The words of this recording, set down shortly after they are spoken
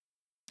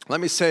Let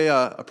me say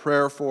a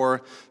prayer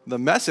for the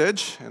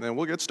message, and then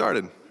we'll get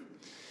started.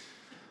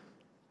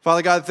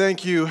 Father God,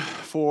 thank you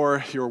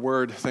for your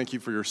word. Thank you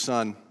for your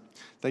Son.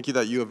 Thank you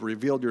that you have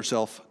revealed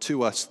yourself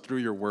to us through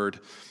your word,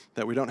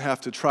 that we don't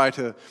have to try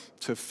to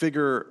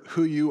figure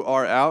who you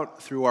are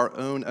out through our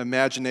own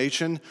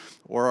imagination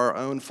or our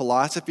own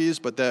philosophies,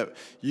 but that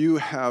you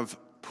have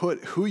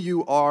put who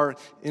you are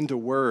into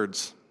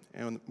words,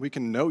 and we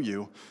can know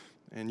you,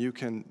 and you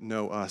can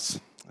know us.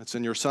 It's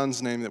in your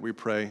Son's name that we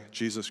pray,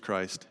 Jesus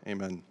Christ.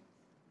 Amen.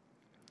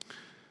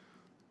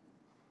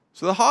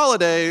 So the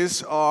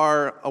holidays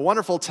are a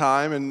wonderful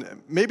time,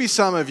 and maybe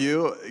some of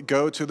you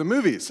go to the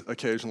movies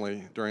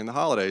occasionally during the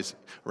holidays.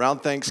 Around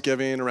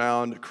Thanksgiving,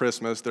 around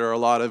Christmas, there are a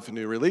lot of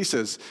new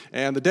releases.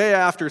 And the day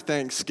after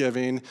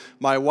Thanksgiving,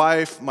 my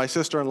wife, my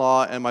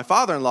sister-in-law, and my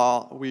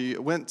father-in-law, we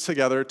went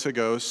together to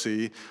go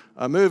see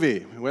a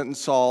movie. We went and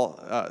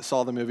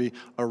saw the movie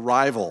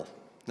Arrival.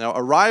 Now,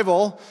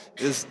 Arrival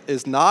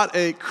is not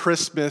a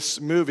Christmas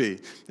movie.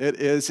 It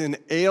is an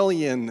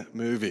alien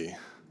movie,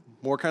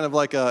 more kind of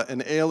like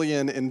an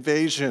alien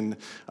invasion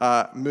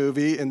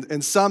movie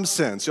in some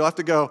sense. You'll have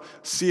to go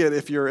see it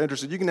if you're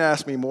interested. You can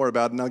ask me more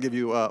about it, and I'll give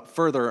you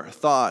further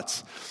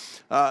thoughts.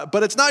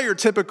 But it's not your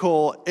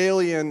typical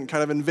alien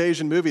kind of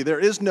invasion movie.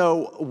 There is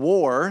no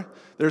war.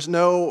 There's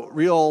no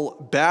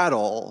real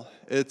battle.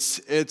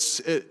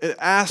 It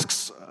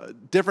asks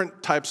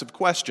different types of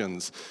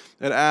questions.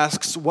 It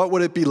asks, what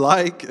would it be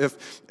like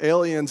if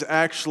aliens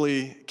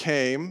actually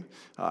came?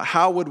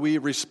 How would we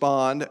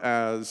respond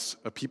as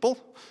a people?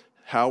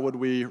 How would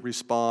we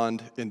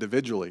respond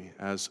individually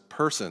as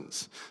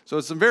persons? So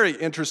it's some very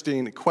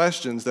interesting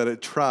questions that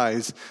it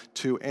tries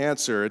to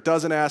answer. It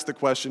doesn't ask the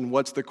question,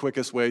 what's the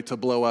quickest way to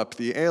blow up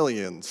the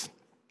aliens?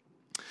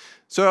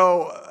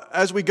 So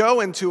as we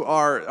go into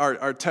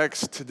our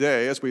text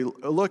today, as we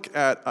look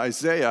at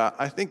Isaiah,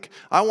 I think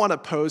I want to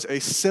pose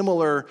a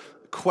similar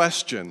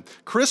question.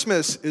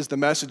 Christmas is the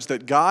message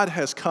that God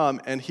has come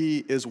and he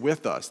is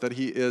with us, that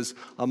he is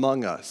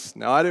among us.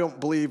 Now, I don't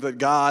believe that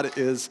God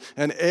is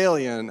an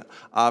alien,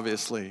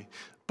 obviously,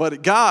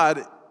 but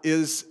God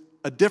is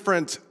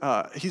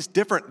he's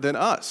different than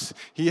us.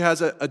 He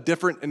has a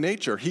different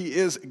nature. He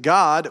is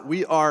God,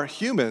 we are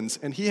humans,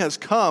 and he has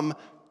come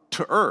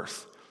to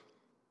earth.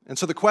 And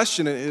so the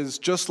question is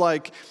just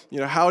like,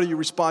 how do you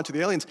respond to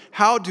the aliens?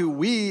 How do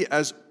we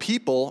as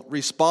people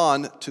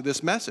respond to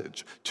this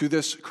message, to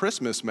this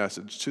Christmas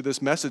message, to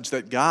this message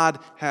that God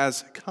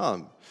has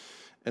come?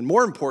 And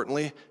more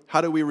importantly,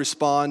 how do we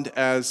respond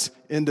as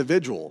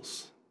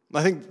individuals?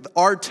 I think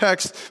our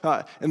text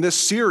in this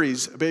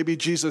series, Baby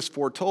Jesus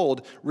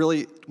Foretold,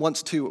 really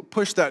wants to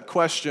push that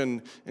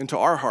question into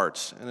our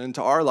hearts and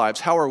into our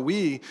lives. How are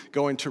we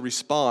going to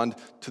respond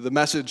to the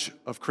message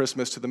of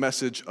Christmas, to the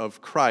message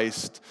of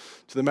Christ,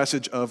 to the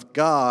message of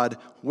God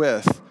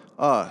with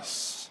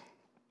us?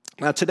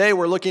 Now today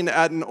we're looking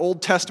at an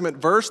Old Testament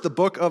verse, the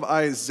book of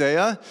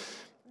Isaiah.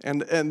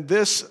 And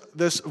this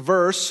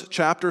verse,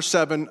 chapter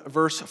 7,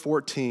 verse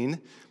 14,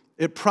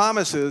 it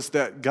promises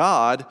that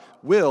God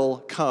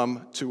will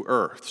come to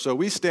earth. So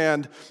we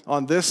stand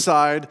on this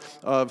side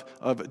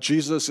of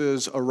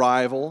Jesus'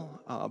 arrival,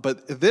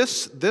 but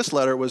this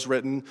letter was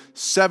written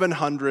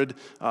 700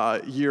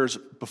 years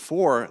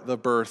before the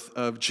birth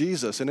of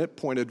Jesus, and it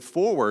pointed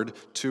forward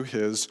to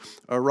his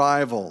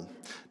arrival.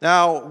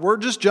 Now, we're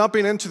just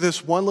jumping into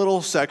this one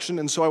little section,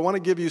 and so I want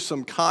to give you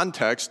some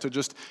context to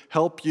just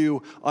help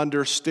you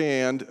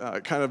understand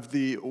kind of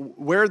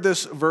where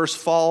this verse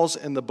falls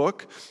in the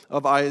book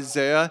of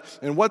Isaiah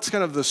and what's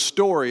kind of the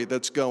story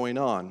that's going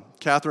on.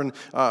 Catherine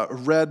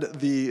read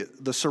the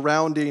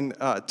surrounding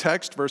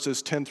text,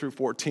 verses 10 through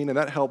 14, and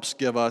that helps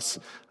give us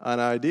an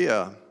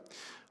idea.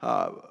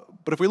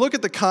 But if we look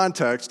at the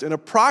context, in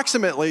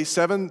approximately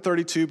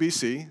 732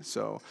 BC,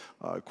 so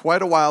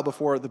quite a while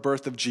before the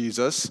birth of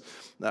Jesus,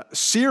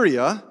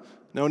 Syria,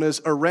 known as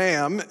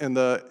Aram in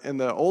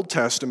the Old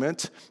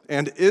Testament,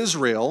 and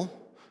Israel,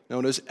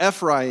 known as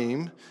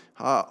Ephraim,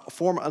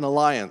 form an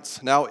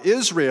alliance. Now,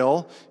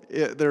 Israel,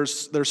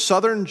 there's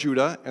southern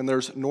Judah and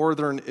there's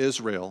northern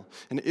Israel.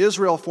 And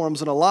Israel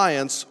forms an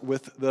alliance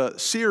with the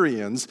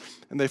Syrians,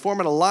 and they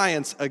form an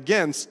alliance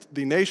against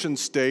the nation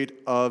state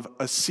of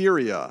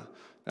Assyria.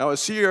 Now,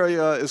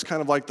 Assyria is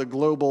kind of like the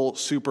global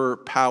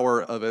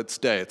superpower of its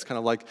day. It's kind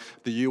of like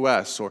the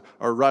U.S. or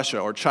Russia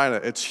or China.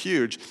 It's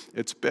huge,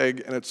 it's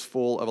big, and it's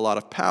full of a lot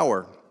of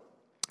power.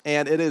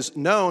 And it is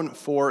known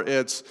for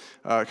its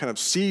kind of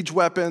siege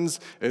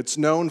weapons. It's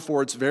known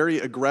for its very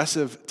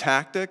aggressive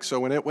tactics. So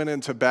when it went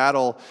into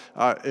battle,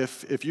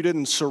 if you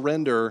didn't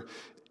surrender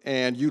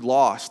and you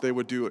lost, they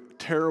would do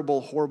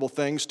terrible, horrible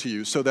things to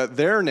you, so that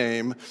their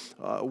name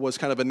was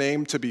kind of a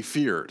name to be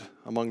feared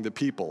among the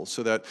people,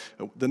 so that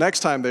the next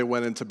time they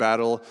went into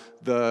battle,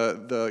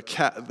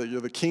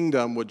 the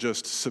kingdom would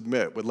just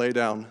submit, would lay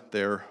down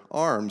their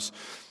arms.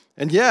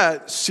 And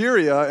yet,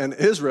 Syria and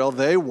Israel,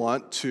 they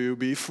want to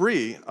be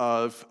free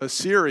of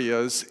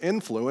Assyria's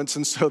influence,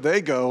 and so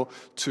they go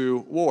to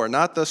war.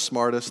 Not the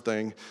smartest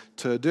thing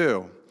to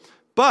do.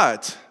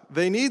 But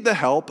they need the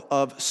help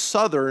of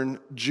southern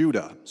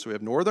Judah. So we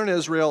have northern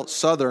Israel,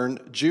 southern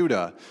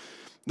Judah.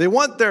 They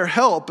want their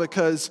help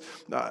because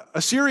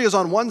Assyria is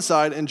on one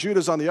side and Judah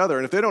is on the other.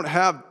 And if they don't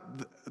have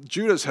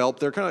Judah's help,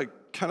 they're going to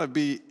kind of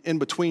be in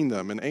between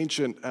them in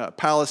ancient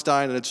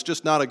Palestine, and it's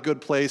just not a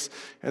good place.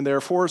 And their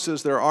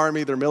forces, their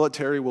army, their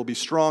military will be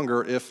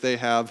stronger if they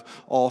have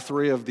all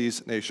three of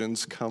these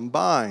nations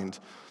combined.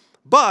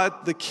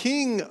 But the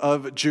king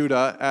of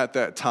Judah at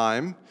that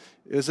time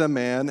is a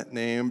man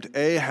named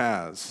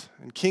Ahaz.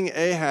 And King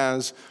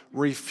Ahaz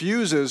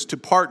refuses to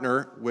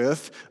partner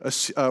with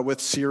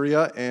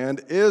Syria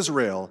and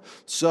Israel.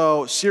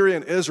 So Syria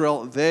and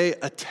Israel, they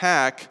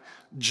attack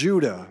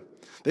Judah.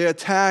 They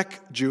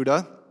attack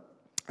Judah,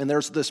 and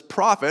there's this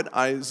prophet,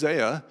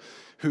 Isaiah,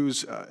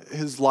 whose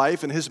his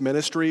life and his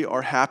ministry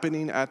are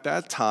happening at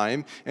that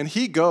time, and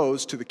he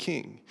goes to the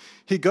king.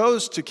 He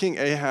goes to King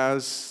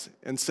Ahaz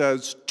and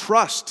says,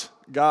 "Trust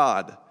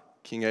God,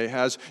 King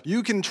Ahaz.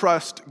 You can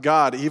trust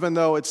God, even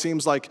though it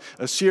seems like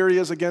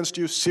Assyria is against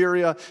you,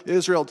 Syria,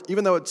 Israel,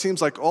 even though it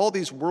seems like all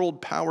these world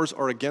powers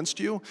are against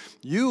you,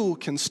 you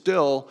can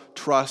still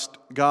trust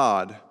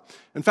God.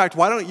 In fact,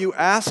 why don't you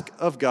ask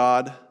of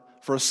God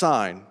for a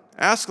sign?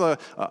 Ask a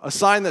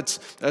sign that's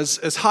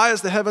as high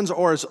as the heavens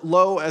or as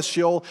low as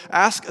Sheol.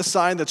 Ask a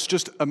sign that's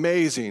just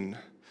amazing,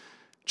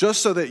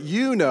 just so that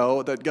you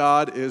know that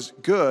God is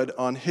good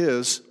on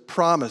his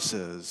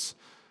promises."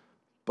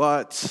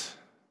 But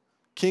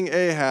King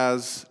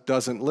Ahaz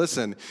doesn't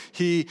listen.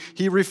 He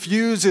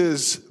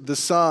refuses the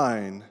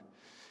sign.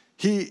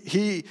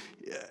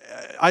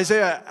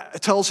 Isaiah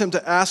tells him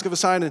to ask of a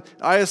sign, and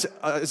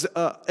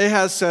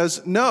Ahaz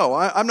says, "No,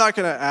 I'm not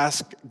going to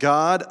ask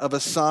God of a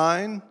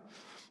sign.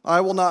 I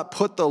will not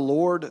put the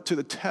Lord to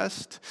the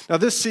test." Now,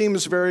 this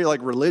seems very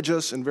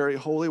religious and very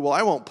holy. Well,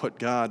 I won't put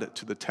God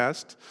to the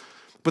test.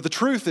 But the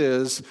truth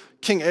is,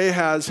 King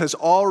Ahaz has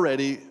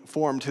already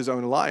formed his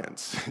own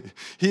alliance.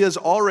 He has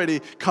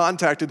already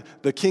contacted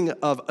the king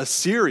of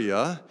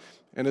Assyria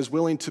and is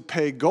willing to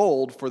pay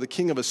gold for the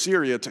king of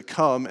Assyria to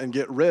come and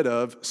get rid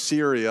of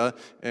Syria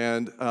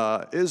and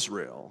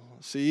Israel.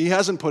 See, he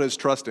hasn't put his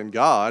trust in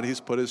God. He's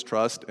put his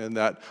trust in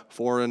that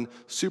foreign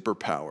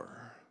superpower.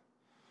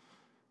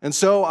 And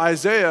so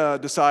Isaiah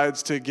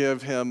decides to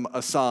give him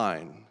a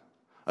sign,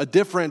 a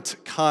different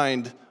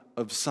kind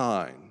of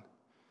sign.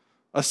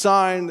 A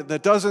sign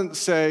that doesn't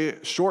say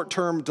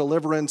short-term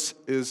deliverance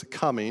is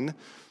coming,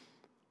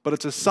 but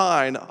it's a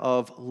sign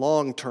of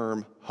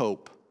long-term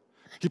hope.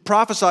 He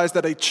prophesies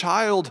that a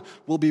child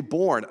will be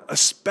born, a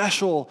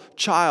special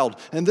child.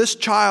 And this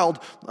child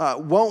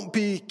won't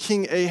be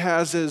King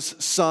Ahaz's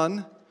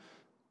son.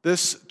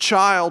 This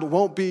child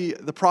won't be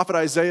the prophet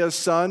Isaiah's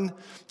son.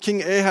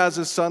 King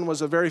Ahaz's son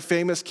was a very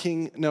famous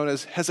king known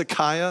as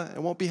Hezekiah.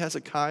 It won't be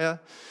Hezekiah.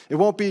 It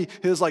won't be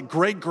his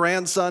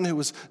great-grandson who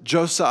was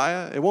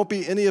Josiah. It won't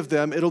be any of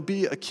them. It'll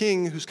be a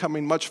king who's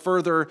coming much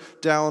further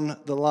down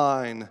the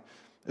line.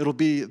 It'll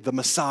be the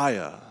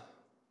Messiah.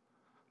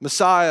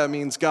 Messiah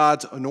means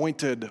God's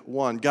anointed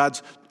one,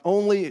 God's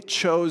only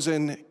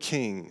chosen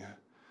king,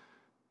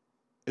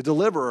 a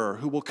deliverer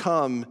who will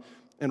come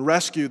and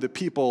rescue the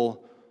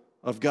people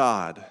of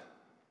God.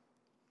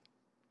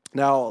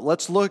 Now,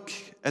 let's look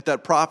at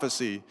that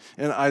prophecy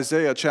in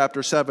Isaiah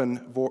chapter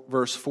 7,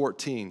 verse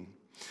 14.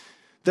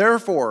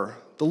 "Therefore,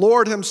 the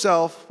Lord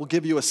himself will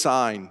give you a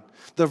sign.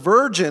 The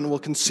virgin will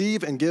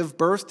conceive and give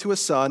birth to a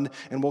son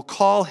and will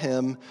call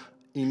him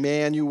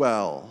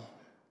Emmanuel."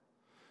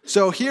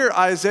 So here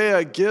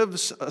Isaiah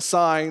gives a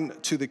sign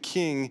to the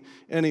king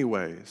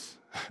anyways.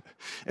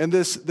 And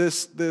this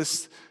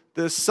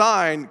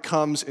sign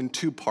comes in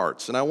two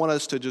parts. And I want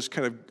us to just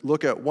kind of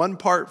look at one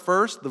part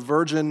first, the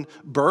virgin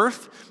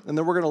birth, and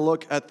then we're going to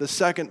look at the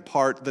second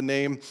part, the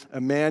name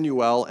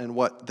Emmanuel, and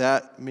what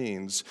that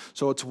means.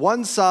 So it's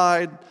one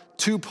side,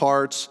 two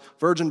parts,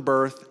 virgin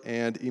birth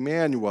and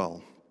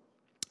Emmanuel.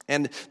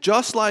 And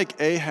just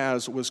like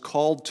Ahaz was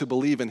called to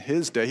believe in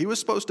his day, he was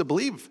supposed to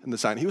believe in the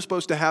sign. He was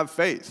supposed to have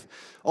faith,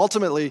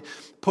 ultimately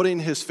putting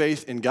his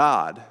faith in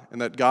God,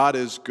 and that God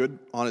is good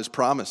on his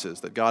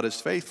promises, that God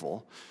is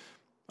faithful.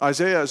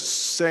 Isaiah is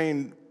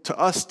saying to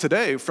us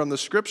today from the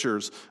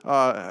scriptures,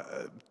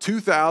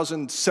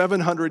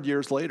 2,700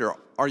 years later,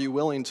 are you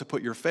willing to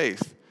put your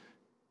faith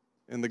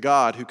in the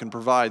God who can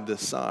provide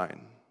this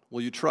sign?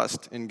 Will you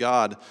trust in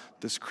God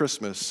this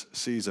Christmas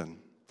season?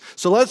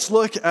 So let's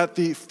look at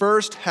the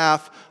first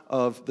half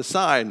of the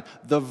sign,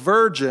 the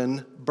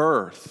virgin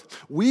birth.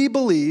 We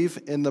believe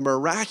in the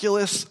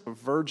miraculous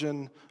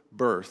virgin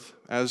birth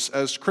as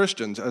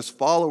Christians, as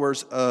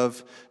followers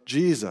of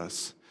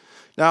Jesus.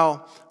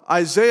 Now,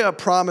 Isaiah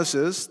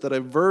promises that a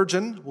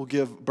virgin will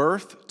give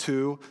birth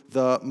to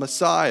the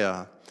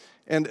Messiah.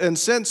 And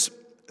since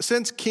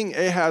King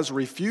Ahaz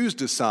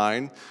refused a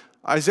sign,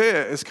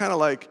 Isaiah is kind of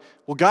like,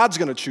 well, God's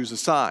going to choose a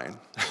sign.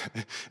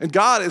 And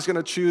God is going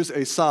to choose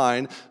a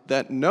sign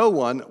that no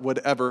one would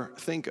ever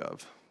think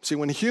of. See,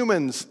 when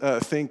humans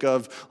think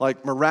of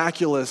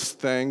miraculous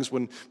things,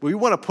 when we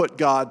want to put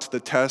God to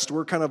the test,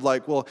 we're kind of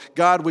like, well,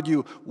 God, would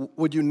you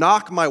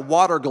knock my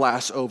water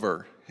glass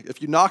over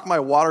If you knock my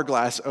water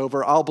glass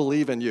over, I'll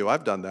believe in you.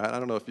 I've done that. I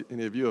don't know if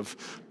any of you have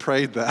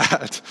prayed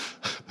that.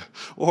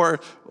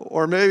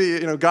 or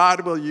maybe,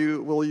 God, will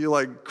you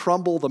like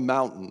crumble the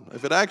mountain?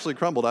 If it actually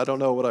crumbled, I don't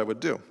know what I would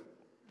do.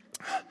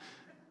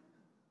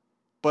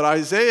 But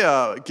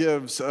Isaiah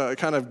gives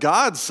kind of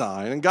God's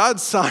sign, and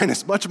God's sign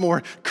is much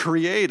more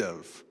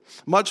creative,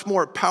 much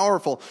more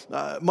powerful.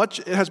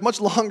 It has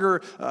much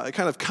longer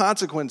kind of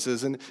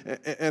consequences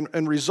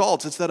and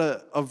results. It's that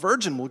a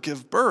virgin will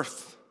give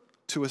birth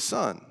to a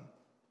son.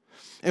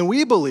 And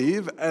we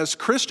believe as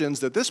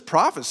Christians that this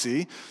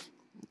prophecy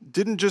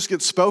didn't just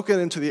get spoken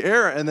into the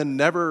air and then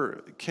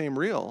never came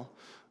real.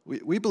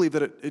 We believe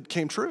that it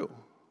came true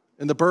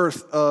in the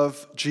birth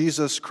of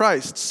Jesus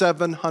Christ.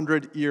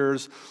 700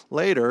 years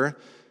later,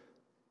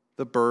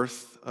 the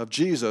birth of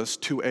Jesus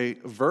to a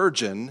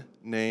virgin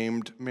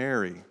named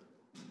Mary.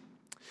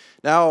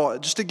 Now,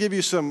 just to give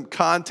you some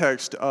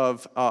context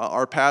of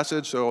our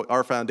passage, so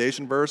our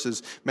foundation verse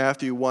is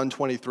Matthew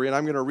 1:23, and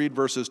I'm going to read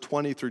verses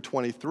 20 through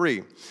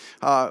 23.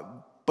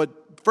 But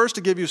first,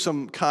 to give you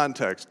some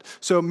context.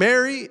 So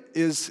Mary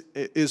is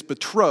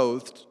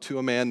betrothed to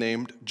a man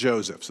named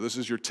Joseph. So this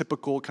is your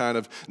typical kind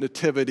of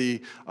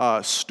nativity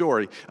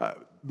story.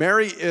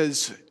 Mary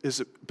is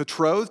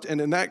betrothed, and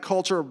in that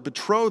culture,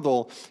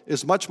 betrothal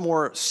is much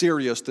more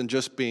serious than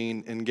just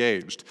being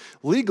engaged.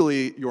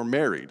 Legally, you're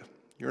married.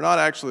 You're not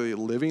actually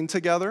living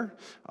together,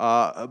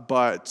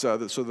 but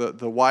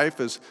the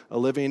wife is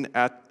living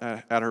at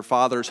her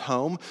father's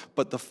home,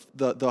 but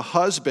the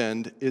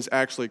husband is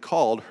actually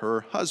called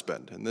her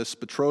husband. And this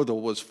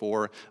betrothal was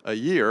for a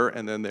year,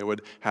 and then they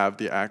would have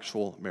the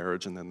actual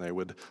marriage, and then they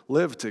would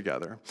live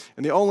together.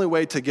 And the only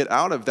way to get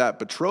out of that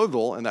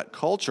betrothal and that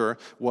culture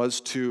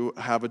was to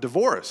have a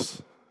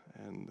divorce.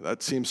 And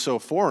that seems so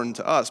foreign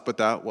to us, but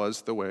that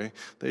was the way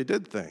they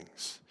did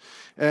things.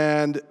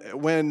 And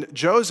when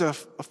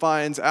Joseph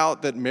finds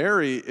out that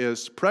Mary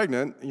is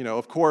pregnant,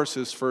 of course,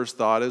 his first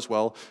thought is,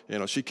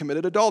 she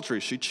committed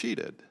adultery, she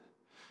cheated.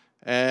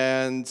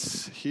 And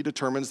he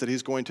determines that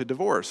he's going to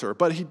divorce her.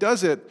 But he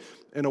does it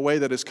in a way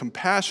that is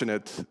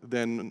compassionate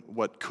than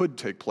what could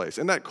take place.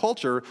 In that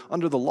culture,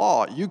 under the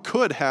law, you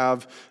could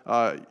have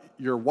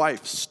your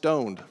wife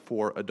stoned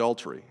for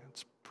adultery.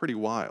 It's pretty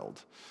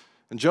wild.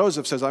 And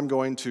Joseph says, I'm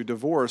going to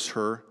divorce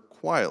her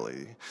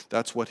quietly.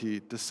 That's what he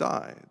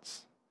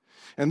decides.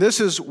 And this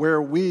is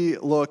where we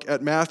look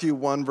at Matthew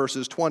 1,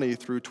 verses 20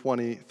 through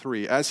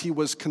 23, as he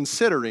was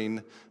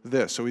considering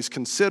this. So he's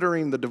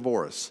considering the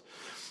divorce.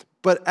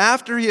 But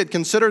after he had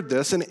considered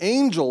this, an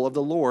angel of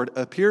the Lord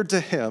appeared to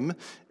him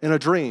in a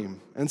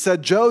dream and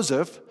said,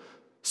 Joseph,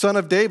 son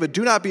of David,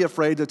 do not be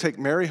afraid to take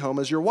Mary home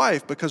as your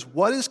wife, because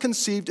what is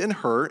conceived in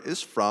her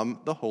is from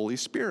the Holy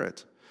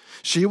Spirit.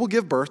 She will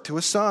give birth to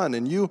a son,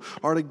 and you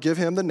are to give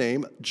him the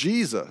name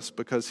Jesus,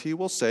 because he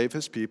will save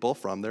his people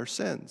from their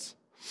sins.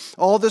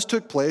 All this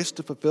took place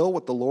to fulfill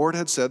what the Lord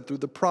had said through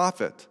the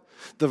prophet.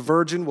 The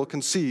virgin will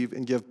conceive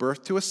and give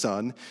birth to a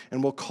son,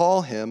 and will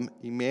call him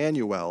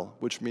Emmanuel,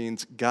 which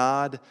means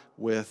God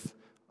with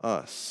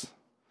us.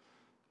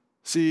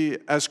 See,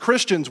 as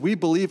Christians, we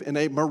believe in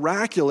a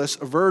miraculous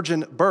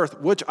virgin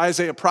birth, which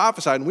Isaiah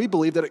prophesied, and we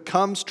believe that it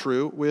comes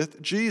true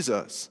with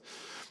Jesus.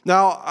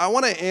 Now, I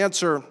want to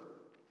answer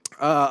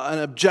an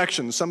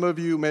objection. Some of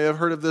you may have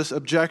heard of this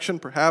objection,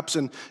 perhaps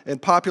in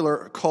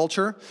popular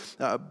culture.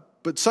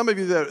 But some of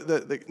you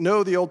that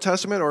know the Old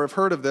Testament or have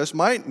heard of this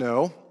might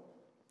know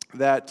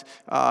that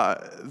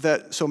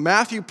so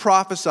Matthew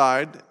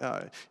prophesied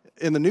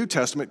in the New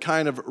Testament,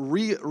 kind of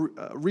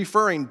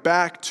referring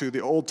back to the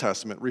Old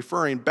Testament,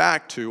 referring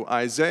back to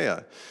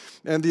Isaiah.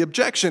 And the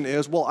objection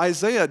is, well,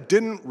 Isaiah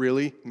didn't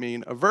really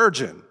mean a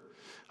virgin.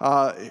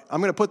 I'm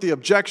going to put the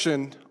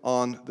objection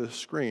on the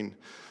screen.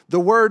 The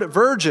word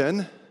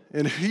virgin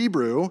in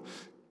Hebrew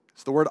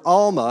is the word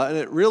alma, and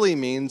it really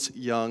means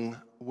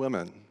young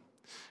women.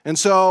 And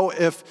so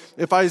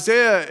if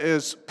Isaiah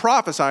is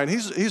prophesying,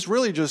 he's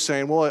really just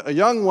saying, well, a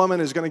young woman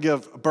is going to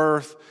give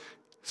birth.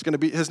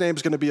 His name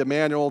is going to be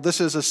Emmanuel.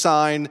 This is a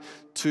sign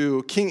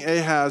to King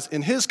Ahaz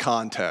in his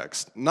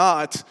context,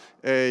 not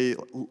a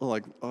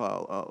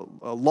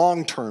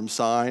long-term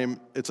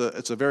sign.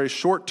 It's a very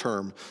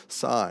short-term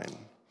sign.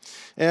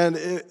 And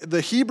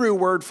the Hebrew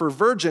word for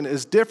virgin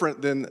is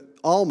different than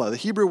alma. The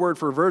Hebrew word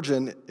for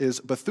virgin is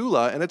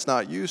Bethula, and it's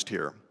not used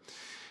here.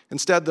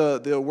 Instead,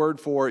 the word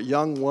for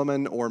young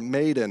woman or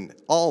maiden,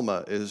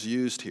 alma, is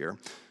used here.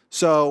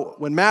 So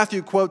when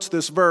Matthew quotes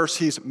this verse,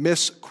 he's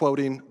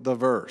misquoting the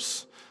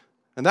verse.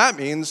 And that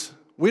means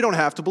we don't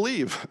have to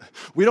believe.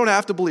 We don't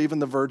have to believe in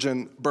the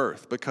virgin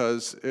birth,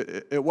 because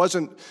it was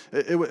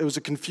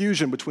a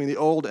confusion between the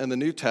Old and the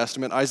New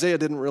Testament. Isaiah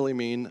didn't really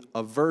mean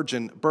a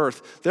virgin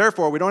birth.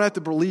 Therefore, we don't have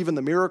to believe in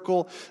the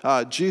miracle.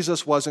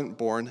 Jesus wasn't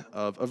born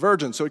of a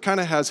virgin. So it kind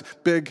of has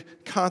big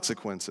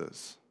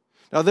consequences.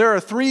 Now, there are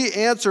three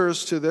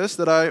answers to this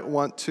that I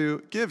want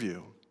to give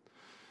you.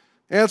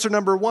 Answer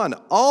number one,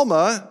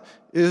 alma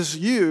is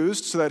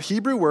used, so that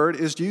Hebrew word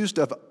is used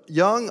of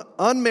young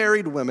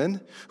unmarried women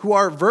who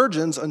are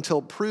virgins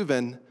until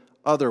proven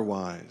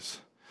otherwise.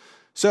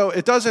 So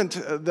it doesn't,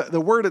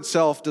 the word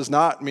itself does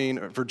not mean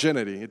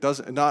virginity. It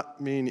does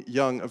not mean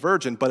young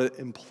virgin, but it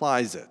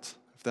implies it,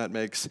 if that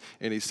makes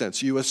any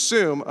sense. You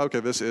assume, okay,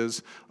 this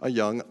is a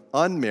young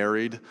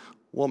unmarried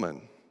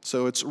woman.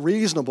 So it's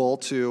reasonable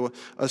to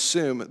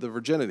assume the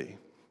virginity.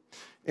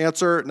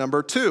 Answer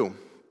number 2.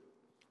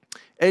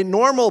 A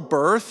normal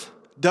birth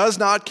does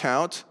not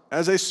count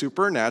as a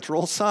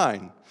supernatural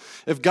sign.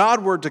 If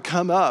God were to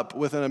come up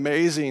with an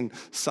amazing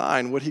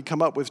sign, would he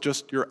come up with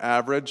just your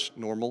average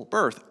normal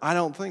birth? I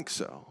don't think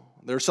so.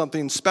 There's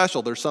something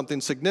special, there's something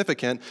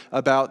significant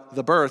about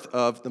the birth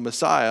of the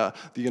Messiah,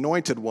 the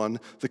anointed one,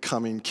 the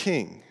coming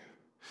king.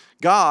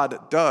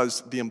 God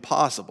does the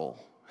impossible,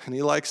 and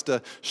he likes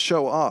to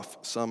show off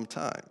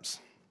sometimes.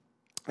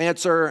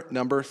 Answer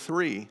number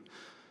 3.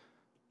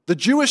 The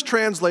Jewish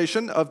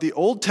translation of the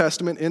Old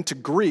Testament into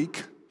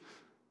Greek,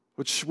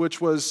 which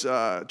was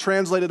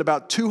translated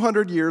about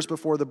 200 years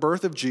before the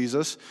birth of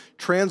Jesus,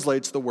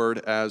 translates the word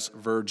as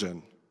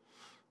virgin.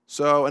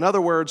 So, in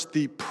other words,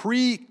 the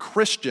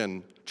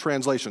pre-Christian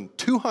translation,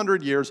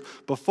 200 years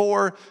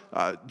before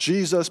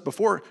Jesus,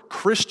 before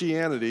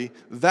Christianity,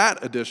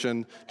 that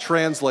edition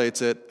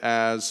translates it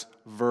as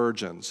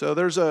virgin. So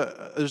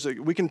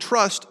we can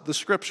trust the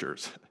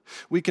scriptures.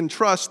 We can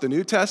trust the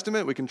New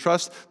Testament, we can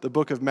trust the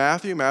book of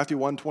Matthew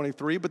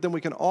 1:23, but then we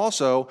can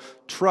also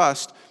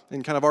trust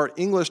in kind of our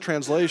English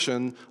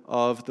translation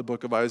of the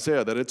book of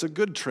Isaiah, that it's a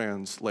good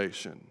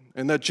translation,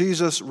 and that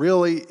Jesus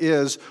really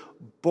is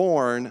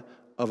born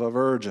of a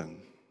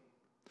virgin.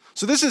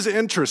 So this is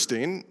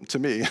interesting to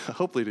me,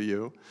 hopefully to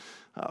you,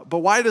 but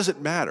why does it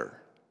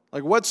matter?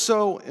 Like, what's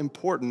so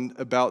important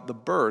about the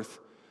birth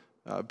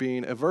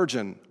being a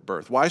virgin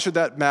birth? Why should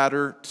that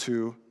matter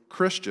to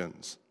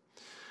Christians?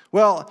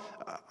 Well,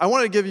 I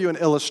want to give you an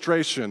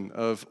illustration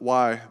of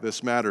why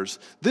this matters.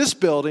 This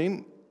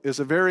building is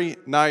a very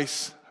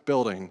nice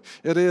building.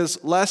 It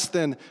is less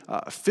than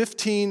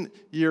 15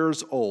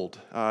 years old.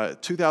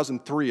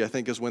 2003, I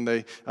think, is when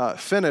they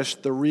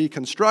finished the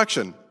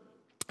reconstruction.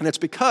 And it's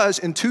because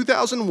in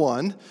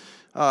 2001,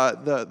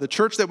 the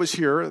church that was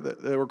here,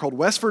 they were called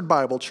Westford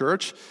Bible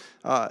Church,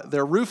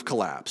 their roof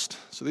collapsed.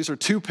 So these are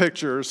 2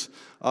 pictures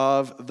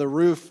of the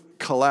roof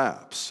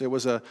collapse. It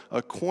was a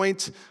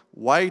quaint,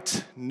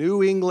 white,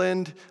 New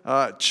England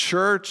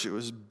church. It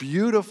was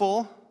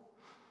beautiful,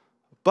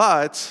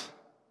 but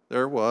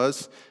there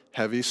was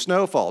heavy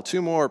snowfall.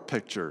 2 more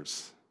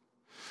pictures.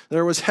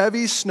 There was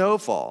heavy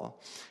snowfall,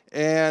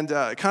 and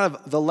kind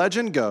of the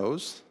legend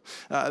goes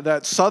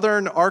that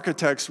Southern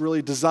architects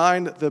really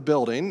designed the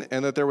building,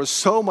 and that there was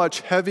so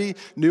much heavy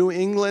New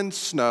England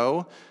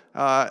snow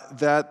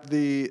that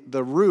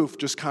the roof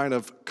just kind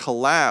of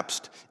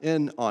collapsed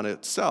in on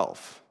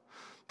itself.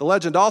 The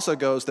legend also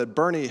goes that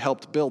Bernie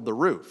helped build the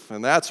roof,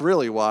 and that's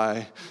really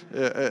why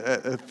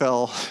it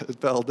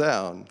fell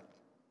down.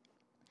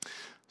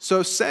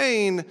 So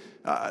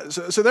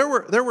there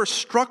were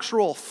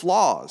structural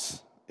flaws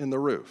in the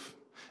roof.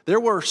 There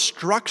were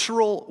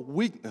structural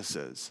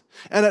weaknesses,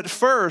 and at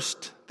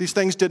first these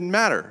things didn't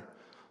matter.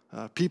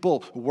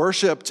 People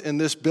worshiped in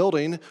this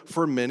building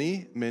for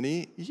many,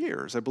 many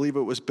years. I believe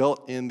it was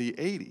built in the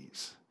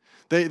 80s.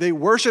 They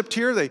worshiped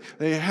here.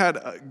 They had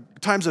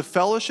times of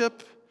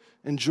fellowship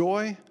and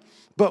joy.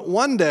 But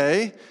one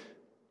day,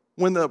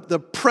 when the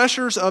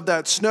pressures of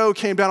that snow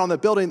came down on the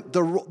building,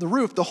 the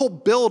roof, the whole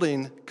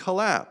building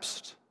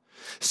collapsed.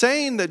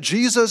 Saying that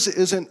Jesus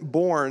isn't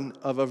born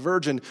of a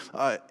virgin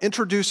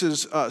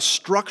introduces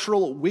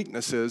structural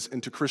weaknesses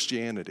into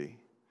Christianity.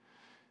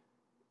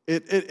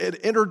 It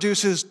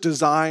introduces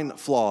design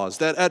flaws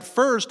that at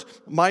first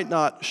might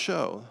not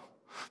show,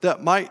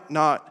 that might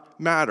not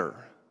matter.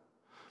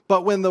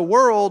 But when the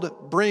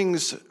world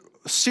brings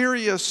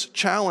serious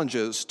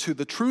challenges to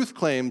the truth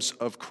claims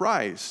of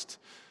Christ,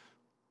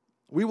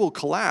 we will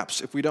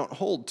collapse if we don't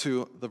hold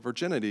to the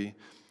virginity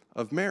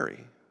of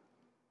Mary.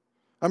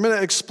 I'm going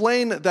to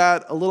explain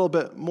that a little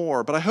bit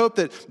more, but I hope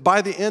that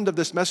by the end of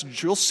this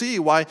message, you'll see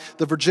why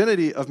the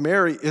virginity of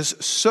Mary is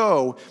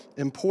so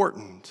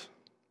important.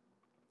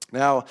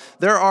 Now,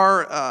 there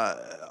are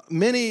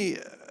many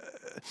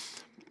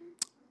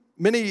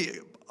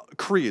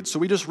creeds. So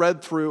we just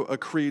read through a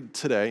creed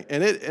today,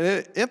 and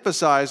it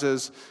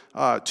emphasizes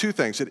 2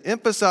 things. It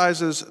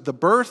emphasizes the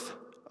birth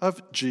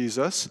of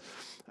Jesus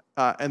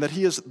and that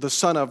he is the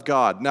Son of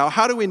God. Now,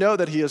 how do we know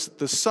that he is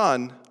the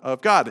Son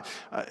of God?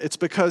 It's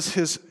because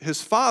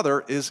his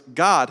Father is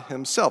God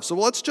himself. So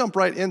let's jump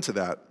right into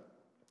that.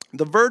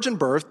 The virgin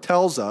birth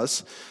tells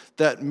us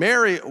that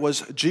Mary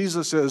was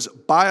Jesus'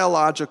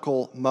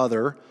 biological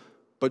mother,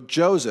 but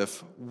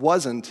Joseph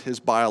wasn't his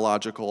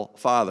biological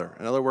father.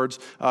 In other words,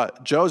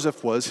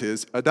 Joseph was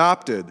his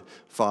adopted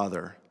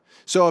father.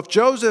 So if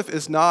Joseph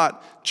is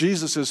not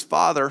Jesus'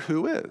 father,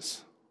 who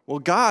is? Well,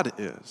 God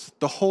is.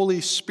 The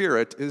Holy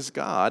Spirit is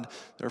God.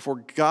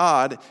 Therefore,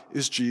 God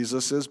is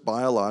Jesus'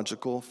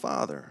 biological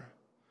father.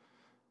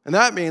 And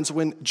that means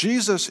when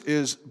Jesus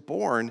is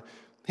born,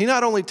 he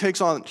not only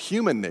takes on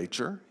human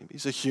nature,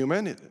 he's a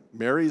human,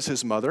 Mary is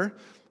his mother,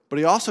 but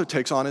he also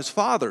takes on his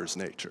father's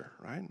nature,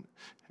 right?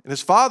 And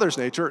his Father's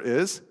nature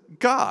is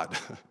God.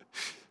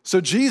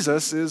 So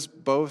Jesus is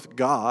both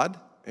God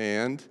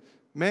and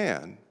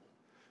man.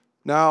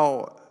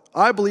 Now,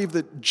 I believe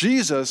that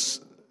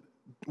Jesus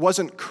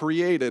wasn't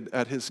created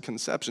at his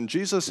conception.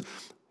 Jesus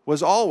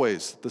was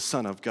always the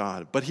Son of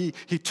God, but he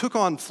took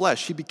on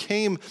flesh. He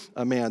became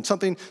a man.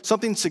 Something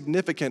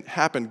significant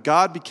happened.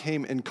 God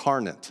became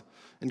incarnate.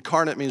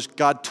 Incarnate means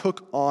God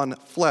took on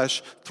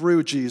flesh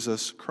through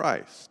Jesus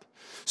Christ.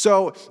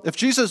 So if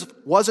Jesus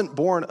wasn't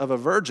born of a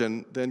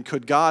virgin, then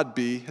could God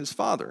be his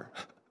father?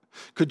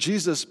 Could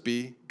Jesus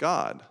be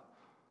God?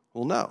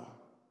 Well, no.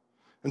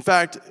 In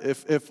fact,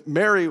 if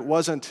Mary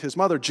wasn't his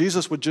mother,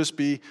 Jesus would just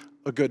be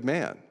a good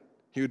man.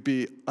 He would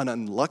be an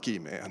unlucky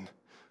man.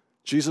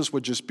 Jesus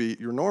would just be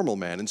your normal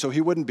man. And so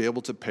he wouldn't be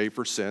able to pay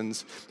for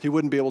sins. He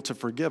wouldn't be able to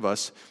forgive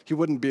us. He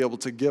wouldn't be able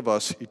to give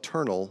us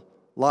eternal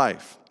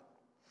life.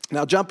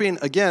 Now, jumping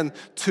again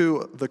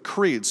to the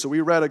creeds. So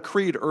we read a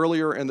creed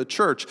earlier in the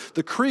church.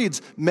 The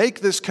creeds make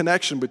this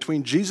connection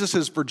between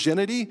Jesus'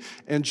 virginity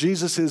and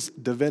Jesus'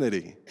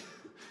 divinity.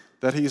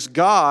 That he's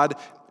God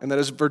and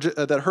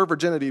that her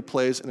virginity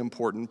plays an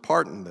important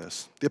part in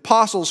this. The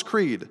Apostles'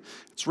 Creed,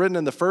 it's written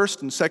in the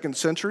 1st and 2nd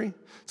century.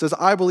 It says,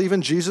 I believe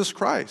in Jesus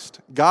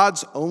Christ,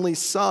 God's only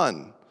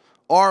Son,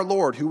 our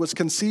Lord, who was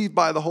conceived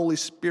by the Holy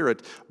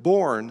Spirit,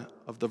 born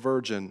of the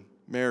Virgin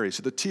Mary.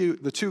 So the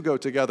two go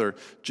together.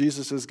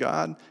 Jesus is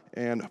God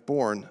and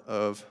born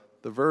of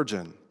the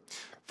Virgin.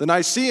 The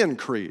Nicene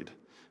Creed,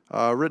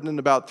 written in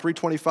about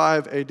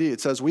 325 AD,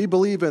 it says, we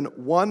believe in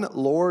one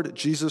Lord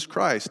Jesus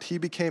Christ. He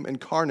became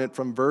incarnate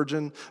from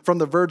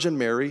the Virgin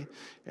Mary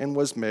and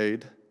was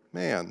made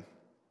man.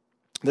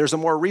 There's a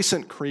more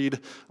recent creed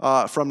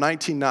from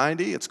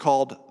 1990.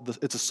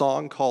 It's a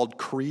song called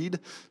Creed.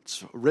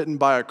 It's written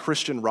by a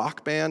Christian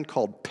rock band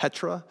called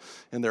Petra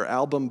in their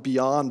album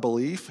Beyond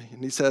Belief.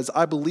 And he says,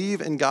 I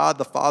believe in God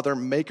the Father,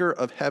 maker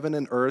of heaven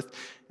and earth,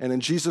 and in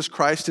Jesus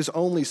Christ, his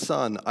only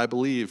Son, I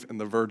believe in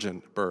the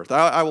virgin birth.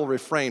 I will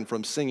refrain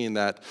from singing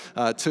that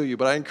to you,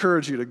 but I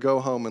encourage you to go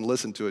home and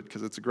listen to it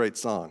because it's a great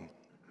song.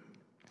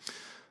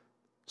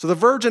 So the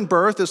virgin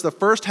birth is the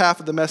first half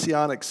of the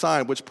messianic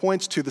sign, which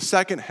points to the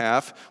second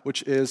half,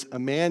 which is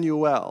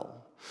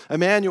Emmanuel.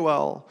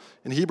 Emmanuel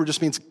in Hebrew just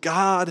means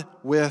God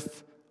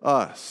with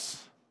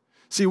us.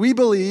 See, we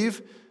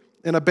believe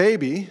in a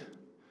baby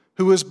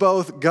who is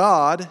both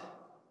God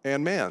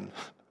and man,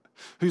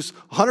 who's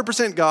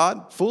 100%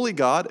 God, fully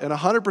God, and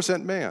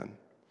 100% man.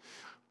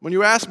 When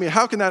you ask me,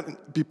 how can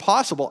that be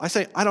possible? I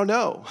say, I don't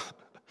know.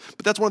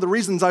 But that's one of the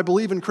reasons I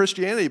believe in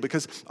Christianity,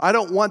 because I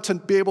don't want to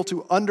be able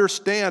to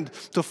understand,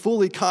 to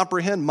fully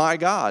comprehend my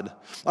God.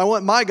 I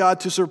want my God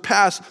to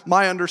surpass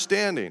my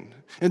understanding.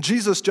 And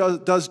Jesus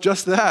does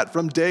just that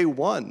from day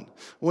one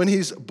when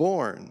he's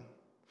born.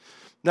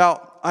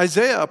 Now,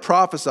 Isaiah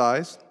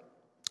prophesies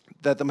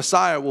that the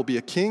Messiah will be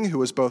a king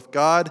who is both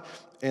God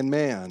and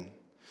man.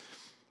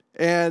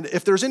 And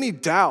if there's any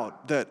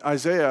doubt that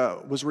Isaiah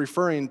was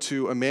referring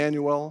to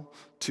Emmanuel,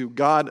 to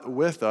God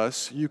with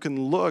us, you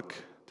can look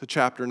to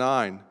chapter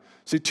 9.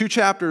 See, 2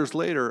 chapters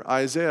later,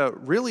 Isaiah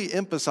really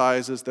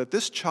emphasizes that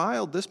this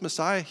child, this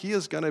Messiah, he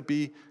is going to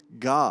be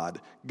God.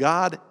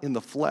 God in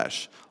the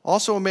flesh.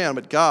 Also a man,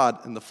 but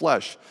God in the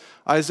flesh.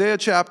 Isaiah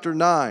chapter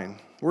 9,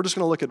 we're just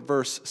going to look at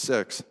verse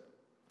 6. It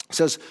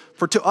says,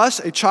 for to us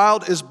a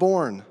child is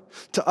born,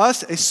 to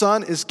us a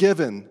son is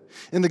given,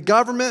 and the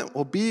government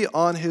will be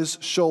on his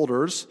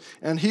shoulders,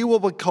 and he will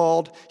be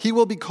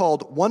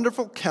called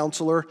Wonderful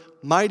Counselor,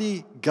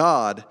 Mighty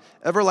God,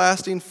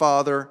 Everlasting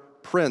Father,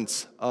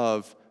 Prince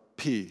of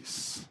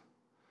Peace.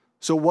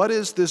 So what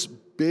is this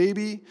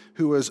baby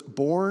who is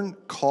born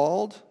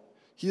called?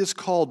 He is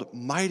called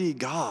Mighty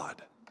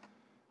God.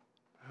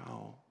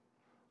 Now,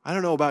 I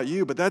don't know about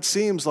you, but that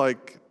seems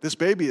like this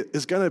baby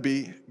is going to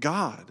be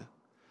God.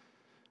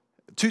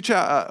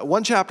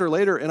 1 chapter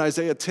later in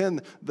Isaiah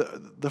 10,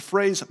 the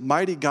phrase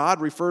Mighty God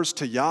refers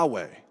to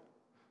Yahweh.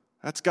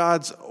 That's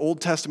God's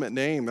Old Testament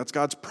name. That's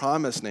God's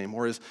promise name,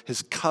 or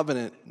his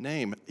covenant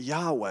name,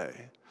 Yahweh.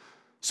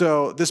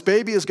 So this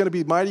baby is going to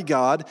be Mighty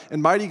God,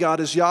 and Mighty God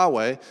is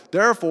Yahweh.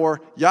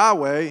 Therefore,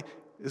 Yahweh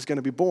is going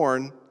to be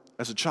born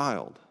as a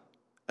child,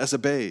 as a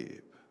babe.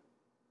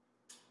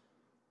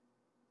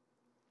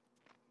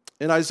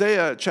 In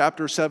Isaiah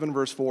chapter 7,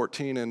 verse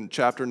 14, and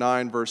chapter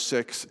 9, verse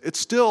 6, it's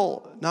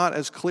still not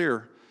as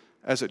clear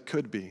as it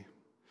could be.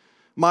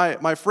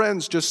 My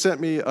friends just sent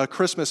me a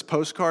Christmas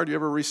postcard. You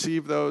ever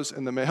receive those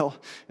in the mail?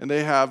 And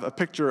they have a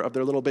picture of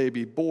their little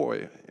baby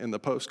boy in the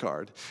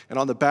postcard. And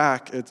on the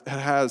back, it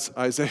has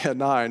Isaiah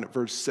 9,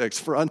 verse 6,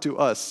 for unto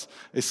us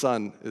a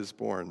son is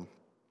born.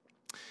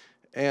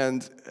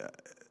 And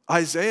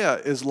Isaiah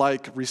is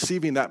like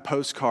receiving that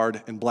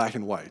postcard in black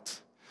and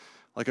white,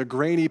 like a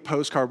grainy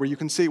postcard where you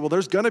can see, well,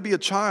 there's going to be a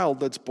child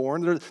that's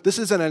born. This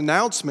is an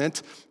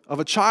announcement of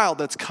a child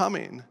that's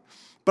coming.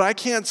 But I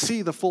can't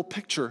see the full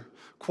picture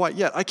quite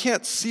yet. I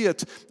can't see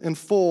it in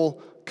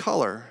full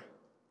color.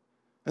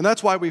 And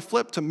that's why we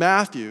flip to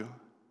Matthew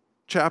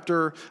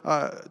chapter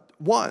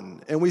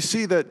 1, and we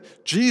see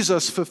that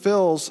Jesus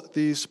fulfills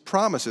these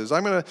promises.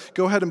 I'm going to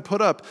go ahead and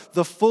put up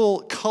the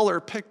full color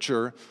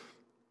picture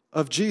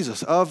of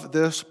Jesus, of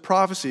this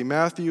prophecy,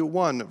 Matthew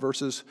 1,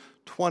 verses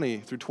 20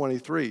 through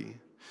 23.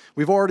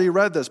 We've already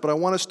read this, but I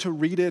want us to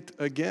read it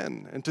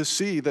again and to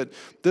see that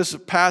this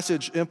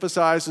passage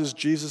emphasizes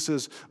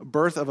Jesus'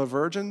 birth of a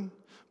virgin,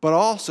 but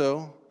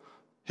also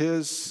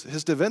his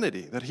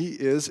divinity, that he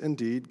is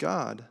indeed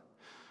God.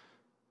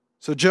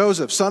 So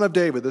Joseph, son of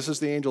David, this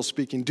is the angel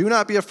speaking, do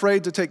not be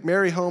afraid to take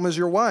Mary home as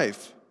your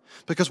wife,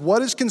 because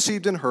what is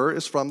conceived in her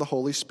is from the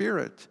Holy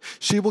Spirit.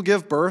 She will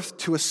give birth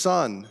to a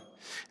son,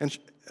 and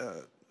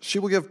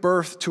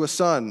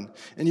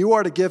you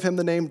are to give him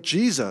the name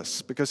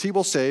Jesus, because he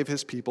will save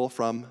his people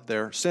from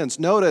their sins.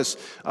 Notice,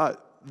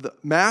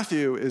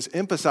 Matthew is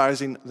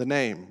emphasizing the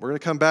name. We're going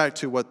to come back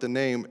to what the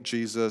name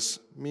Jesus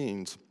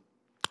means.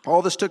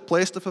 All this took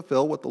place to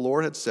fulfill what the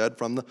Lord had said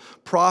from the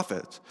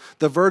prophet.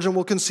 The virgin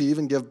will conceive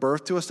and give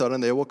birth to a son,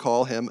 and they will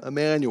call him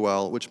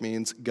Emmanuel, which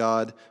means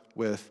God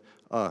with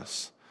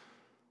us.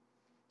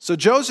 So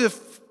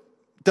Joseph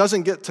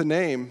doesn't get to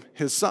name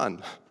his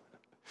son.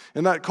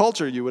 In that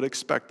culture, you would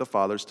expect the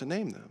fathers to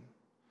name them.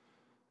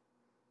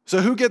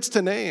 So who gets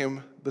to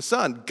name the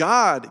son?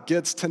 God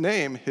gets to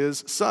name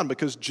his son,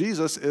 because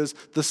Jesus is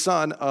the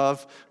Son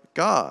of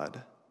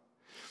God.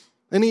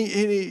 And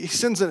he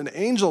sends an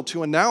angel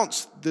to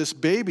announce this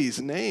baby's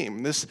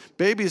name. This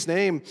baby's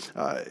name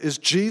is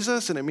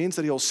Jesus, and it means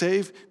that he'll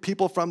save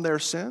people from their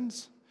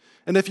sins.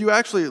 And if you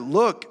actually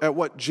look at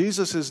what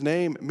Jesus'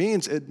 name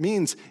means, it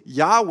means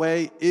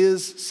Yahweh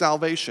is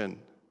salvation.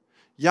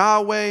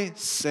 Yahweh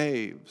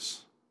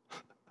saves.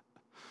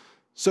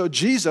 So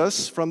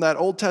Jesus, from that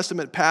Old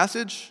Testament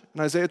passage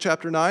in Isaiah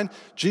chapter 9,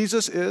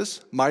 Jesus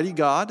is mighty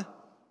God.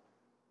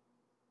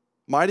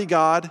 Mighty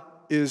God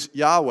is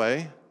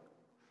Yahweh.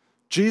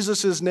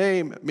 Jesus'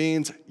 name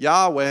means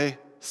Yahweh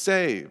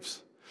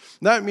saves.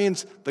 That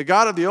means the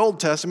God of the Old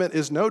Testament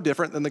is no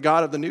different than the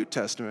God of the New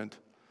Testament.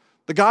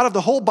 The God of the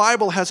whole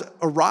Bible has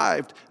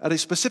arrived at a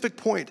specific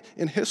point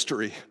in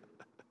history.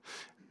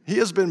 He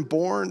has been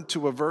born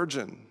to a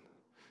virgin.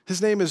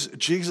 His name is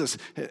Jesus,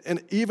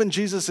 and even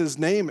Jesus'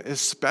 name is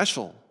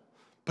special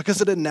because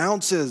it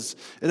announces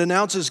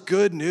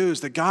good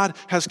news that God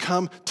has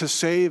come to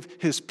save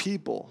his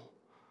people.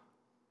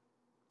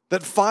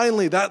 That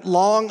finally, that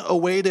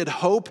long-awaited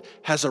hope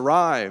has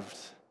arrived.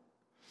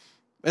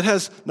 It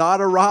has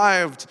not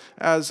arrived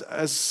as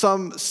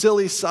some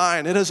silly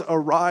sign. It has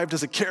arrived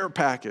as a care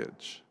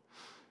package,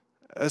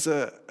 as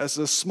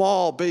a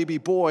small baby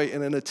boy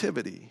in a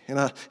nativity, in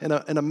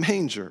a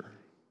manger.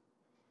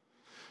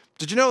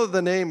 Did you know that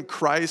the name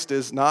Christ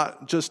is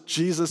not just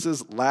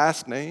Jesus'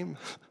 last name?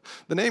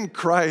 The name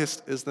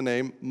Christ is the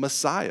name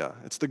Messiah.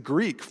 It's the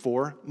Greek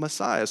for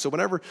Messiah. So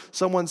whenever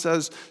someone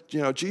says,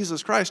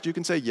 Jesus Christ, you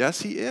can say,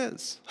 yes, he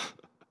is.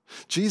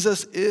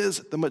 Jesus is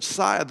the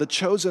Messiah, the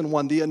chosen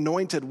one, the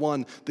anointed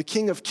one, the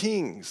King of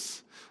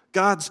Kings.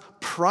 God's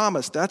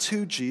promise, that's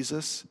who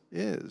Jesus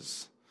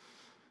is.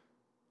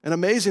 And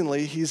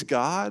amazingly, he's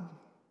God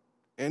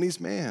and he's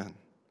man.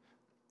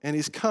 And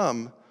he's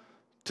come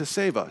to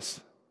save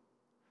us.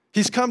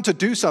 He's come to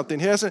do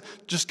something. He hasn't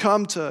just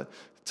come to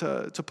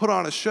put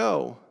on a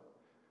show.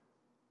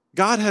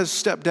 God has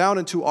stepped down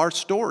into our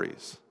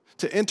stories,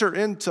 to enter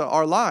into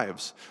our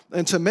lives,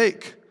 and to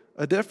make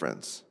a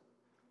difference.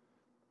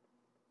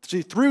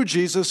 See, through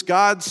Jesus,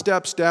 God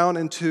steps down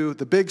into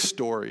the big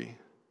story.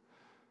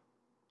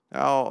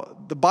 Now,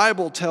 the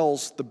Bible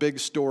tells the big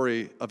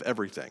story of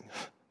everything.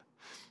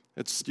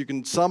 You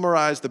can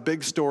summarize the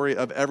big story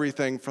of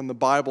everything from the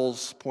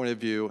Bible's point of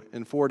view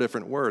in 4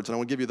 different words, and I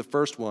want to give you the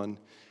first one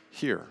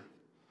here.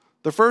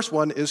 The first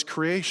one is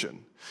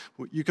creation.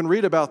 You can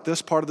read about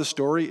this part of the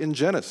story in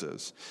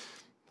Genesis.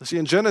 See,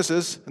 in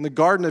Genesis, in the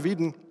Garden of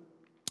Eden,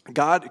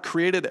 God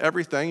created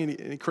everything,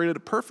 and he created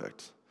it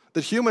perfect.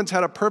 That humans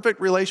had a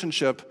perfect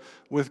relationship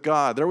with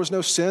God. There was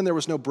no sin, there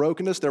was no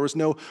brokenness, there was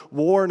no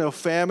war, no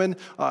famine,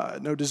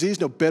 no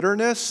disease, no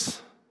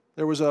bitterness.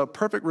 There was a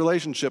perfect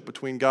relationship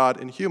between God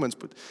and humans,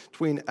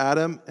 between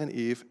Adam and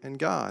Eve and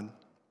God.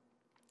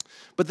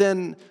 But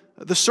then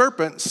the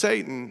serpent,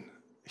 Satan,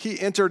 he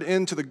entered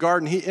into the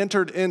garden. He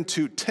entered in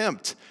to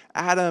tempt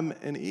Adam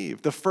and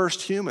Eve, the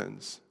first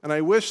humans. And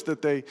I wish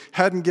that they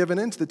hadn't given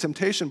in to the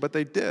temptation, but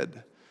they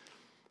did.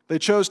 They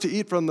chose to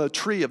eat from the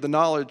tree of the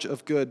knowledge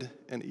of good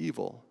and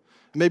evil.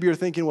 Maybe you're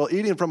thinking, well,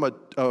 eating from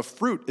a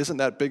fruit isn't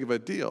that big of a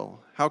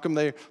deal. How come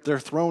they're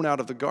thrown out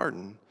of the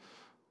garden?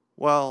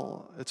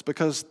 Well, it's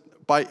because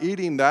by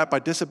eating that, by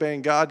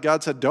disobeying God,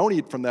 God said, don't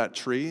eat from that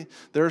tree.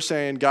 They're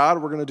saying,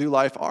 God, we're going to do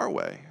life our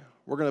way.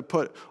 We're going to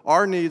put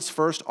our needs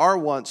first, our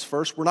wants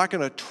first. We're not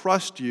going to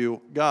trust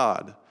you,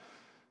 God.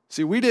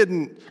 See,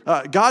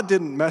 God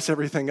didn't mess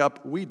everything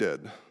up, we did.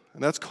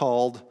 And that's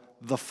called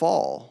the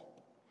fall.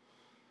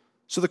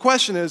 So the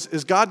question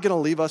is God going to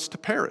leave us to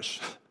perish?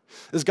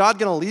 Is God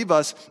going to leave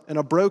us in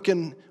a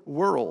broken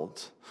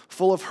world,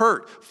 full of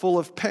hurt, full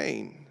of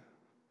pain,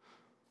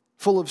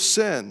 full of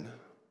sin?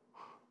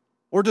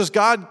 Or does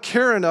God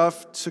care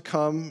enough to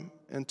come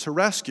and to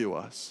rescue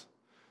us?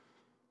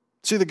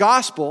 See, the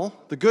gospel,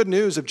 the good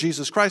news of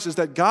Jesus Christ, is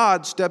that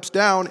God steps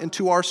down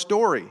into our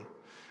story.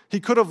 He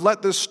could have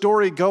let this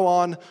story go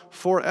on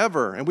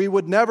forever, and we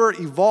would never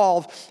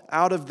evolve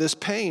out of this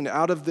pain,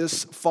 out of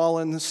this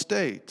fallen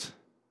state.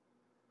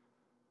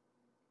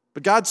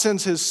 But God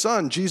sends his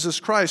Son, Jesus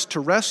Christ, to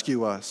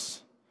rescue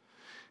us.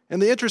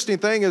 And the interesting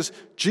thing is,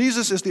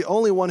 Jesus is the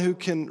only one who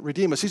can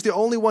redeem us. He's the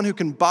only one who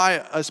can buy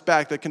us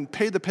back, that can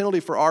pay the penalty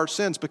for our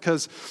sins,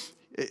 because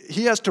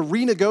he has to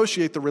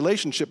renegotiate the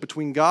relationship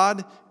between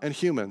God and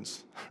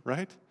humans,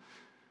 right?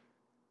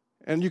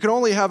 And you can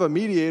only have a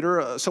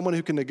mediator, someone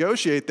who can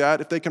negotiate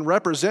that, if they can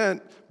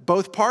represent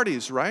both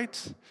parties,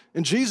 right?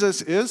 And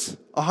Jesus is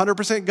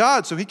 100%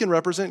 God, so he can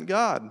represent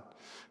God.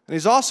 And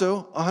he's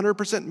also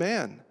 100%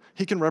 man.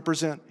 He can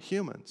represent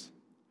humans.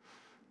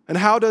 And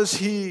how does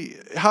he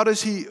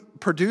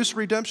produce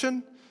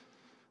redemption?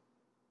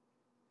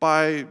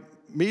 By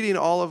meeting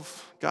all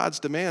of God's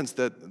demands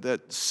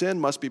that sin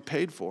must be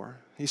paid for.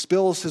 He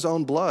spills his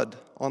own blood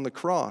on the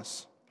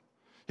cross.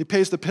 He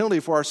pays the penalty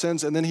for our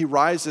sins, and then he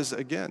rises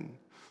again,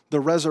 the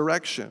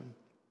resurrection.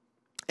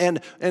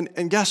 And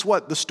guess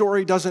what? The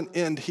story doesn't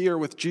end here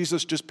with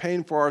Jesus just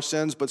paying for our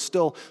sins, but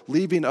still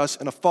leaving us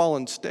in a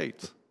fallen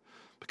state.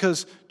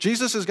 Because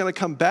Jesus is going to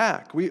come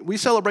back. We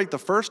celebrate the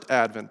first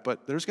Advent,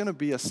 but there's going to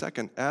be a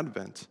second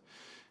Advent.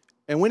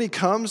 And when he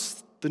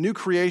comes, the new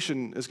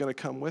creation is going to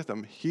come with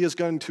him. He is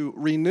going to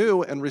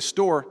renew and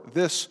restore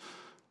this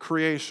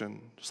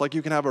creation. Just like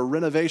you can have a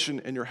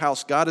renovation in your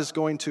house, God is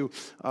going to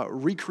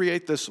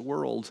recreate this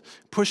world,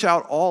 push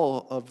out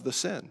all of the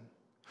sin.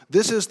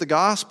 This is the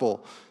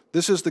gospel.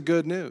 This is the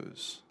good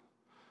news.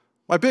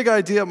 My big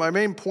idea, my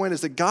main point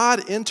is that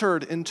God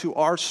entered into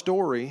our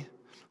story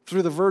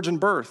through the virgin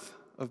birth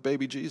of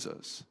baby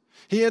Jesus.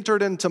 He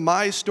entered into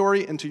my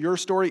story, into your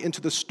story,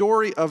 into the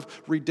story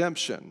of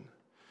redemption.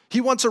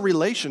 He wants a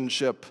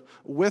relationship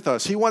with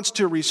us. He wants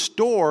to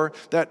restore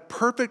that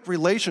perfect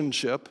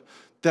relationship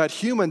that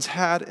humans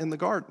had in the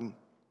garden.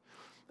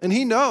 And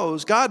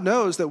God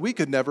knows that we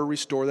could never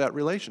restore that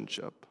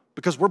relationship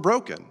because we're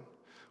broken.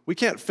 We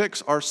can't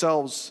fix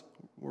ourselves.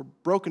 We're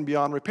broken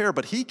beyond repair,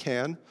 but he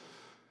can.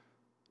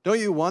 Don't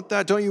you want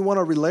that? Don't you want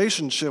a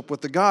relationship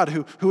with the God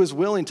who is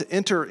willing to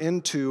enter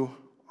into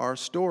our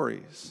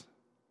stories?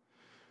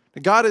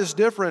 God is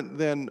different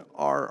than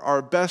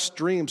our best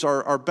dreams,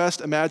 our best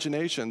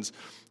imaginations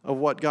of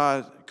what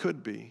God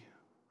could be,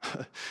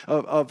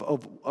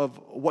 of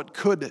what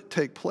could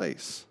take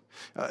place.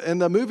 In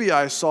the movie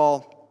I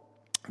saw,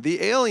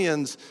 the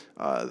aliens,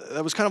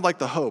 that was kind of like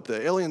the hope.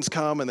 The aliens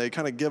come and they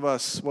kind of give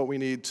us what we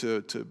need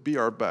to be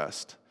our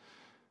best.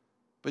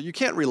 But you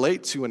can't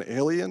relate to an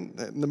alien.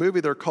 In the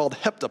movie, they're called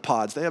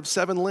heptapods. They have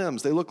 7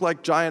 limbs. They look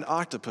like giant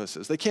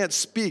octopuses. They can't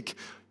speak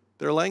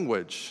their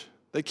language.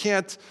 They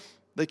can't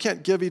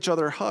give each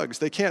other hugs.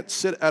 They can't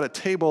sit at a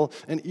table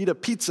and eat a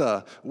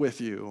pizza with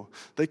you.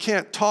 They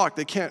can't talk.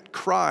 They can't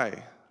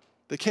cry.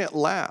 They can't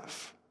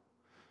laugh.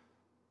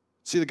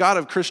 See, the God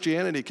of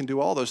Christianity can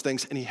do all those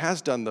things, and he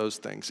has done those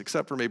things,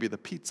 except for maybe the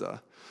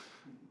pizza.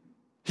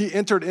 He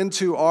entered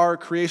into our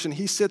creation.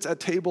 He sits at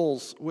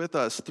tables with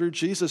us. Through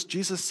Jesus,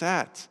 Jesus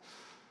sat.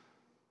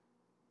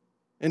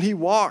 And he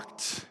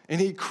walked,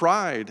 and he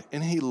cried,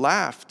 and he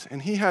laughed,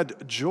 and he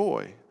had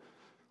joy.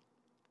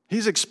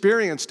 He's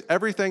experienced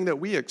everything that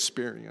we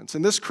experience.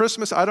 And this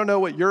Christmas, I don't know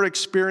what your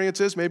experience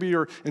is. Maybe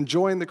you're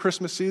enjoying the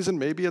Christmas season.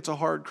 Maybe it's a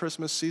hard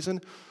Christmas season.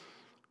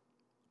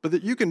 But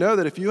that you can know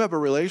that if you have a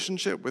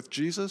relationship with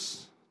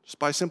Jesus, just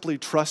by simply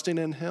trusting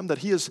in him, that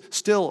he is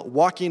still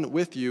walking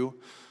with you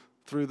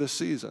through this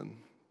season,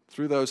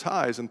 through those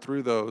highs and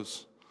through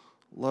those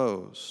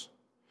lows.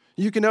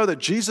 You can know that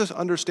Jesus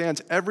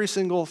understands every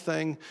single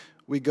thing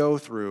we go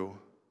through,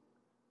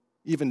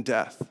 even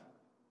death.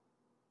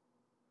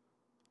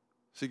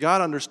 See,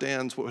 God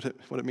understands what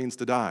it means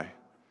to die.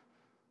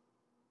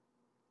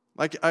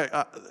 Like,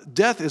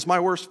 death is my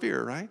worst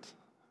fear, right?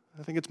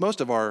 I think it's most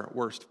of our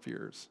worst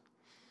fears.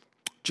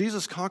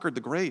 Jesus conquered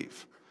the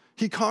grave.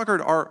 He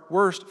conquered our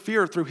worst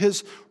fear through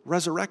his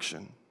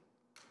resurrection.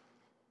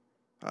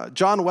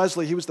 John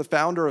Wesley, he was the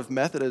founder of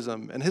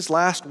Methodism, and his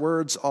last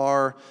words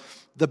are,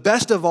 "The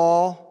best of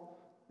all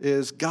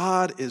is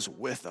God is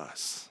with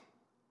us."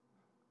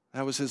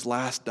 That was his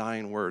last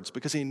dying words,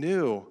 because he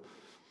knew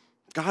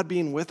God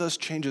being with us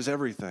changes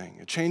everything.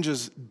 It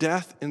changes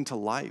death into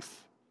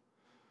life.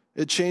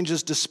 It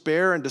changes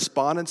despair and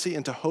despondency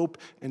into hope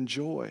and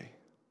joy.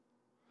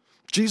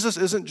 Jesus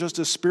isn't just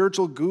a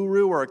spiritual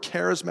guru or a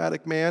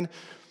charismatic man.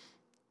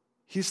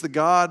 He's the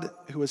God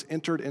who has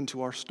entered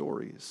into our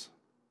stories.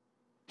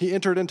 He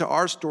entered into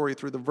our story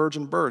through the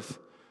virgin birth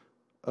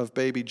of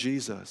baby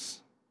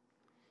Jesus.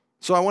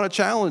 So I want to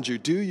challenge you.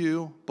 Do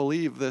you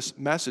believe this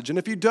message? And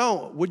if you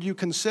don't, would you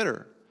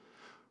consider?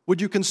 Would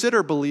you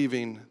consider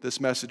believing this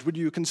message? Would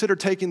you consider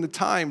taking the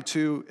time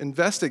to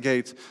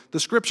investigate the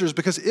scriptures?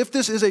 Because if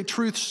this is a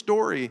truth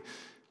story,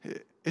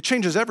 it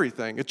changes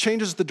everything. It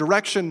changes the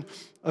direction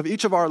of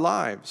each of our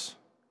lives.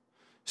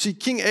 See,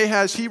 King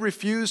Ahaz, he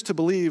refused to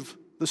believe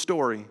the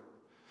story.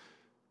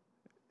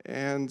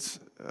 And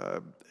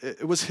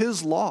it was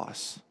his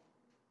loss.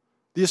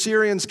 The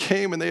Assyrians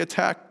came and they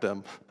attacked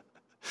them.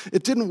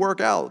 It didn't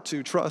work out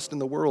to trust in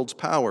the world's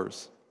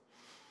powers.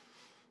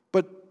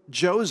 But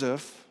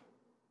Joseph,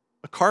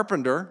 a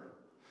carpenter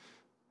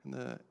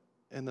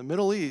in the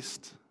Middle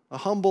East, a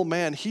humble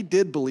man, he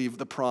did believe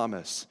the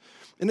promise.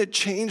 And it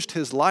changed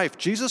his life.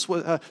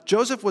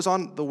 Joseph was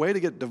on the way to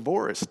get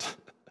divorced.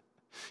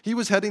 He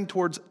was heading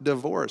towards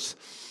divorce.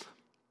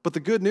 But the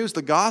good news,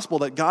 the gospel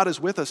that God is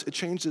with us, it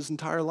changed his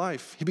entire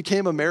life. He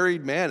became a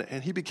married man,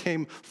 and he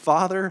became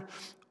father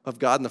of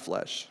God in the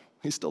flesh.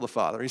 He's still the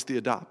father. He's the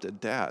adopted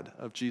dad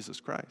of Jesus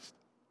Christ.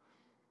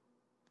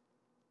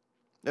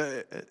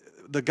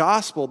 The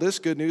gospel, this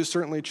good news,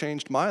 certainly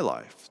changed my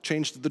life,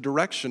 changed the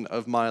direction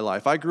of my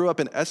life. I grew up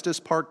in Estes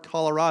Park,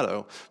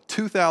 Colorado,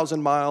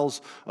 2,000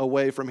 miles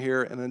away from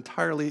here, an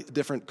entirely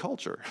different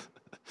culture.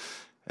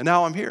 And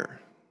now I'm here.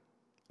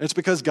 And it's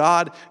because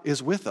God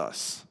is with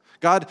us.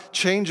 God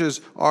changes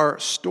our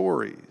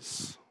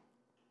stories,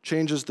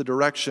 changes the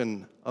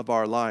direction of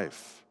our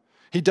life.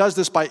 He does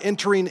this by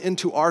entering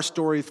into our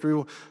story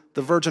through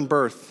the virgin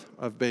birth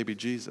of baby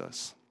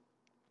Jesus.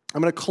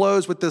 I'm going to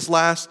close with this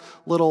last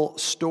little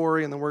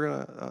story, and then we're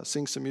going to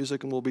sing some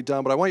music and we'll be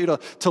done. But I want you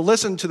to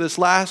listen to this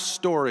last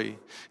story.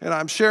 And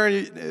I'm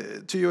sharing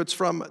it to you. It's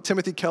from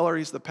Timothy Keller.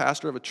 He's the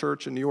pastor of a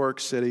church in New York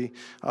City.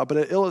 But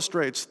it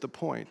illustrates the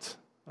point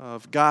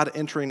of God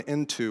entering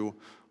into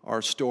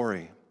our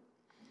story.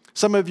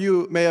 Some of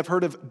you may have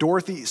heard of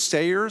Dorothy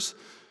Sayers.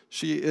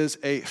 She is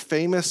a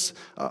famous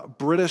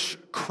British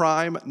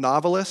crime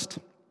novelist.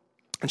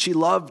 And she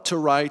loved to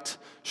write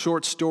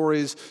short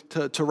stories,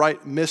 to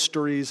write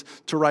mysteries,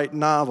 to write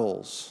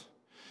novels.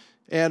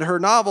 And her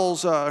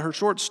novels, her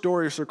short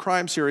stories, her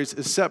crime series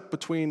is set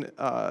between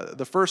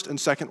the First and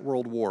Second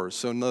World Wars,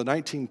 so in the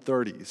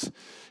 1930s.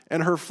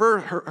 And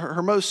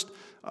her most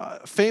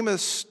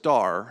famous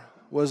star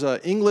was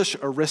an English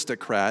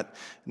aristocrat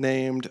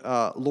named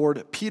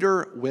Lord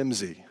Peter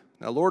Wimsey.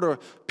 Now, Lord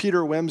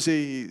Peter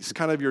Wimsey, he's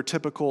kind of your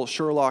typical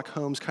Sherlock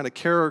Holmes kind of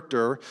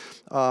character.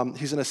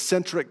 He's an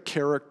eccentric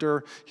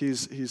character.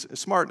 He's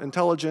smart,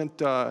 intelligent.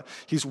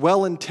 He's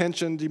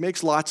well-intentioned. He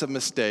makes lots of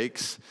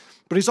mistakes.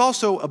 But he's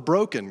also a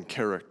broken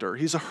character.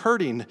 He's a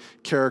hurting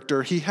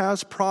character. He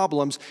has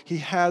problems. He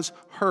has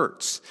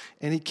hurts.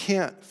 And he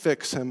can't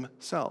fix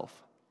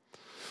himself.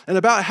 And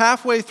about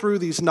halfway through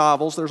these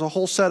novels, there's a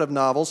whole set of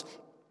novels,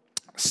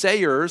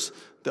 Sayers,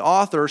 the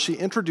author, she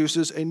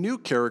introduces a new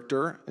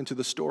character into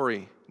the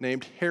story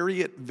named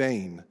Harriet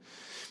Vane.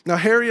 Now,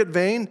 Harriet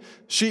Vane,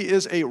 she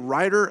is a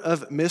writer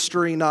of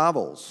mystery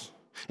novels,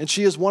 and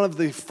she is one of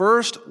the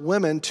first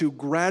women to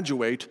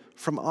graduate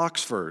from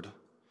Oxford.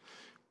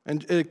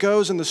 And it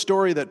goes in the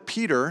story that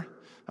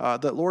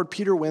that Lord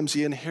Peter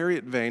Wimsey and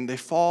Harriet Vane, they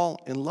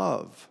fall in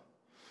love.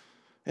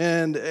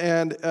 And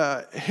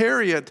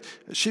Harriet,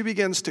 she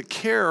begins to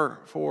care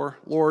for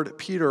Lord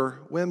Peter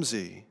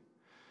Wimsey.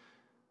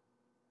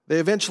 They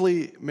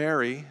eventually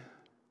marry,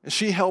 and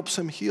she helps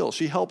him heal.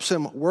 She helps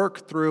him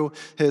work through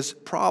his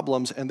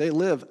problems, and they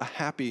live a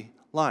happy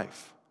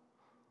life.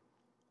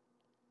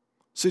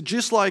 So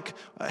just like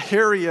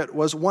Harriet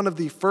was one of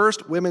the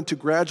first women to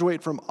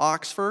graduate from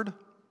Oxford,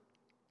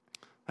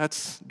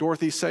 that's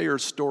Dorothy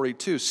Sayers' story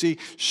too. See,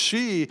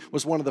 she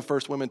was one of the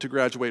first women to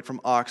graduate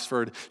from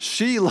Oxford.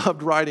 She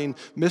loved writing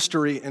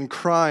mystery and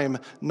crime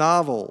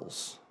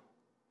novels.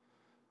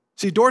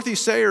 See, Dorothy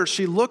Sayers,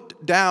 she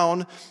looked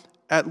down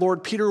at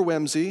Lord Peter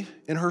Wimsey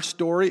in her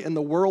story in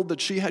the world that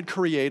she had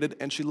created,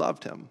 and she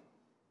loved him.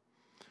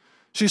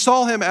 She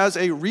saw him as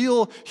a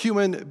real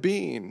human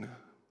being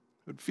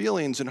with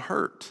feelings and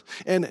hurt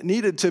and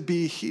needed to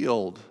be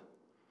healed.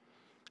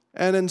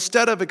 And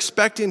instead of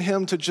expecting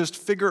him to just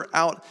figure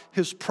out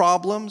his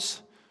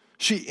problems,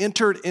 she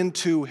entered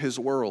into his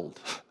world.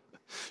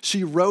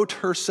 She wrote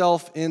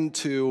herself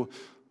into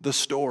the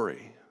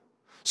story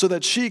so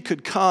that she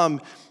could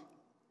come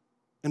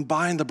and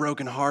bind the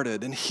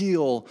brokenhearted and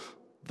heal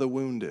the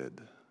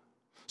wounded,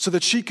 so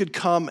that she could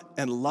come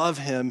and love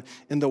him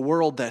in the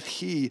world that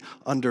he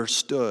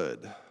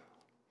understood.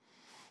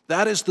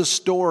 That is the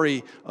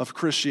story of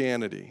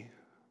Christianity.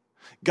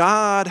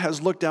 God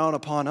has looked down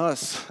upon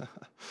us,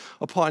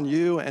 upon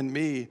you and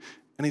me,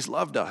 and he's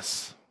loved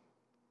us.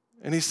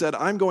 And he said,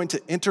 I'm going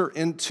to enter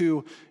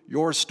into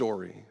your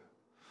story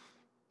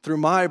through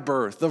my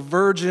birth, the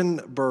virgin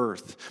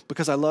birth,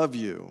 because I love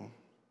you.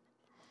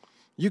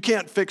 You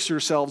can't fix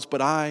yourselves,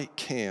 but I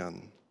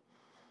can.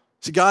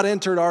 See, God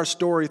entered our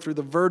story through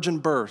the virgin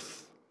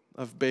birth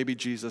of baby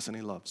Jesus, and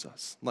he loves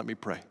us. Let me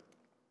pray.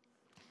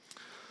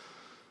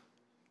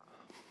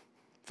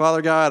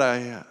 Father God,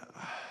 I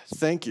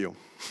thank you.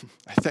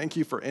 I thank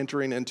you for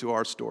entering into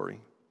our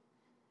story.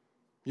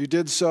 You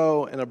did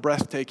so in a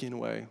breathtaking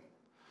way,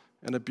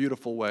 in a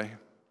beautiful way.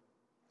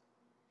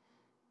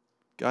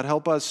 God,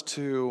 help us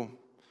to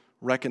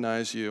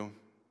recognize you,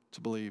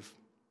 to believe.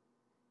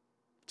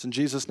 It's in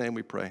Jesus' name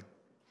we pray.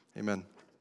 Amen.